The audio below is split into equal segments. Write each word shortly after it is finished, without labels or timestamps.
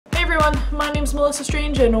everyone, my name's Melissa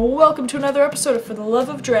Strange and welcome to another episode of For the Love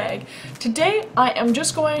of Drag. Today I am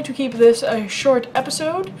just going to keep this a short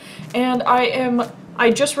episode, and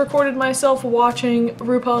I just recorded myself watching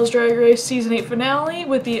Rupaul'S Drag Race Season 8 finale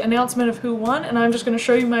with the announcement of who won, and I'm just going to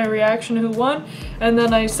show you my reaction to who won, and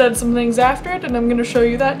then I said some things after it and I'm going to show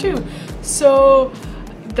you that too. So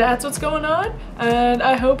that's what's going on, and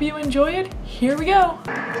I hope you enjoy it. Here we go.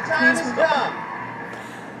 The time has come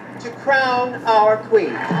to crown our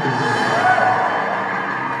queen.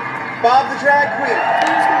 Bob the drag queen.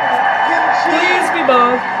 Please be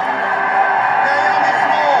Bob.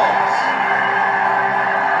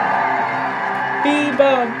 Be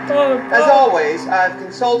Bob, Bob. As always, I've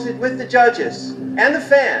consulted with the judges and the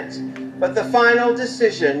fans, but the final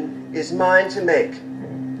decision is mine to make.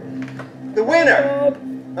 The winner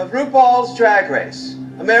of RuPaul's Drag Race,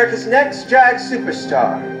 America's Next Drag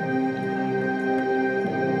Superstar,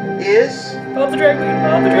 is Bob the drag queen,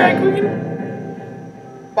 Bob the drag queen.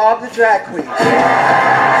 Bob the drag queen. Yeah.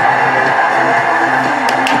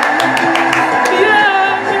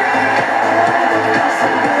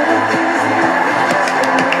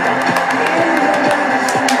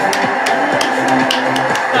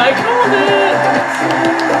 I called it.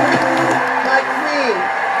 My queen,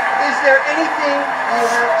 is there anything you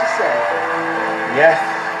have to say? Yes,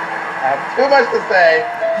 I have too much to say,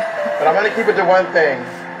 but I'm going to keep it to one thing.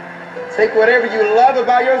 Take whatever you love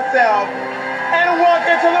about yourself and walk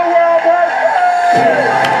into the world perfect!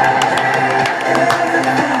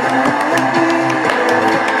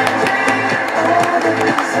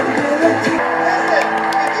 Listen,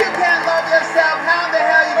 if you can't love yourself, how in the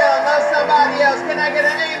hell you gonna love somebody else? Can I get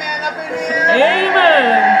an amen up in here?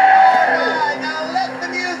 Amen. Alright, now let the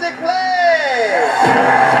music play!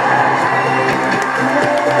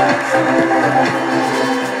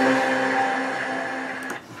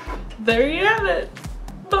 There you have it.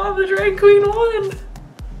 Bob the drag queen won.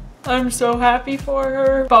 I'm so happy for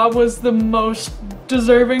her. Bob was the most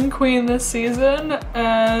deserving queen this season,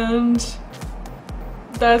 and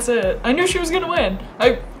that's it. I knew she was gonna win.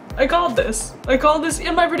 I called this. I called this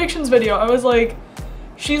in my predictions video. I was like,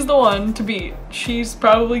 she's the one to beat. She's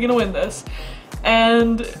probably gonna win this.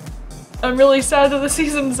 And I'm really sad that the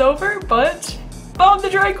season's over, but Bob the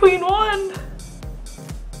drag queen won,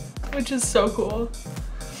 which is so cool.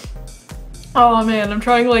 Oh man, I'm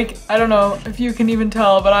trying, like, I don't know if you can even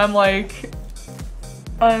tell, but I'm like,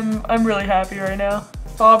 I'm really happy right now.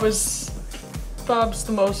 Bob was like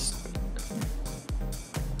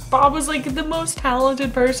the most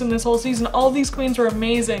talented person this whole season. All these queens were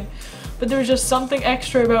amazing, but there was just something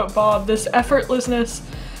extra about Bob, this effortlessness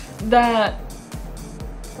that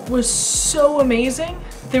was so amazing.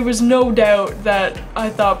 There was no doubt that I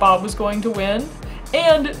thought Bob was going to win.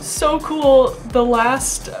 And so cool, the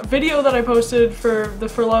last video that I posted for the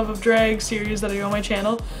For Love of Drag series that I do on my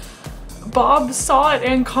channel, Bob saw it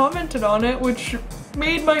and commented on it, which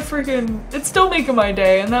made my it's still making my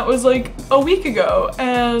day, and that was like a week ago,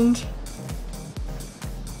 and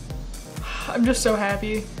I'm just so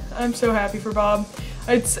happy. I'm so happy for Bob.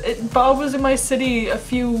 Bob was in my city I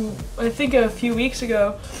think a few weeks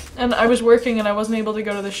ago, and I was working and I wasn't able to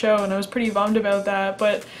go to the show, and I was pretty bummed about that,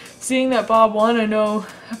 but seeing that Bob won, I know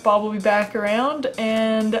Bob will be back around,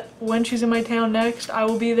 and when she's in my town next, I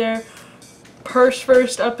will be there, purse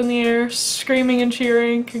first up in the air, screaming and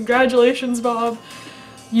cheering. Congratulations, Bob.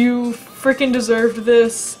 You freaking deserved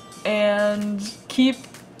this, and keep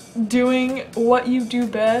doing what you do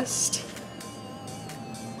best.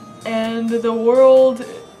 And the world,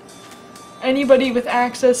 anybody with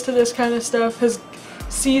access to this kind of stuff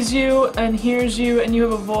sees you and hears you, and you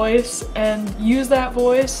have a voice, and use that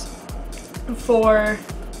voice for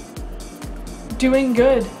doing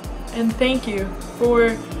good. And thank you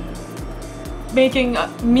for making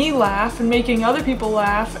me laugh and making other people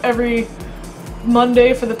laugh every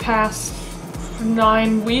Monday for the past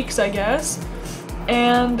 9 weeks, I guess.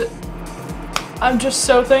 And I'm just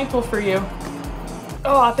so thankful for you.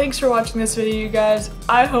 Oh, thanks for watching this video, you guys.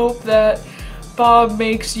 I hope that Bob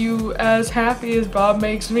makes you as happy as Bob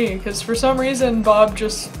makes me, because for some reason Bob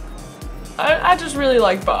I just really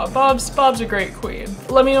like Bob. Bob's a great queen.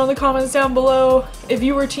 Let me know in the comments down below if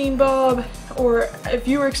you were Team Bob, or if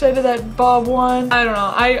you were excited that Bob won. I don't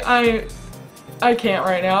know, I can't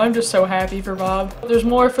right now. I'm just so happy for Bob. There's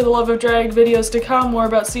more For the Love of Drag videos to come, more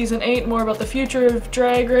about Season 8, more about the future of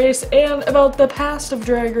Drag Race, and about the past of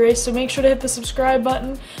Drag Race, so make sure to hit the subscribe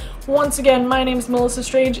button. Once again, my name is Melissa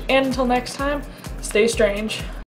Strange, and until next time, stay strange.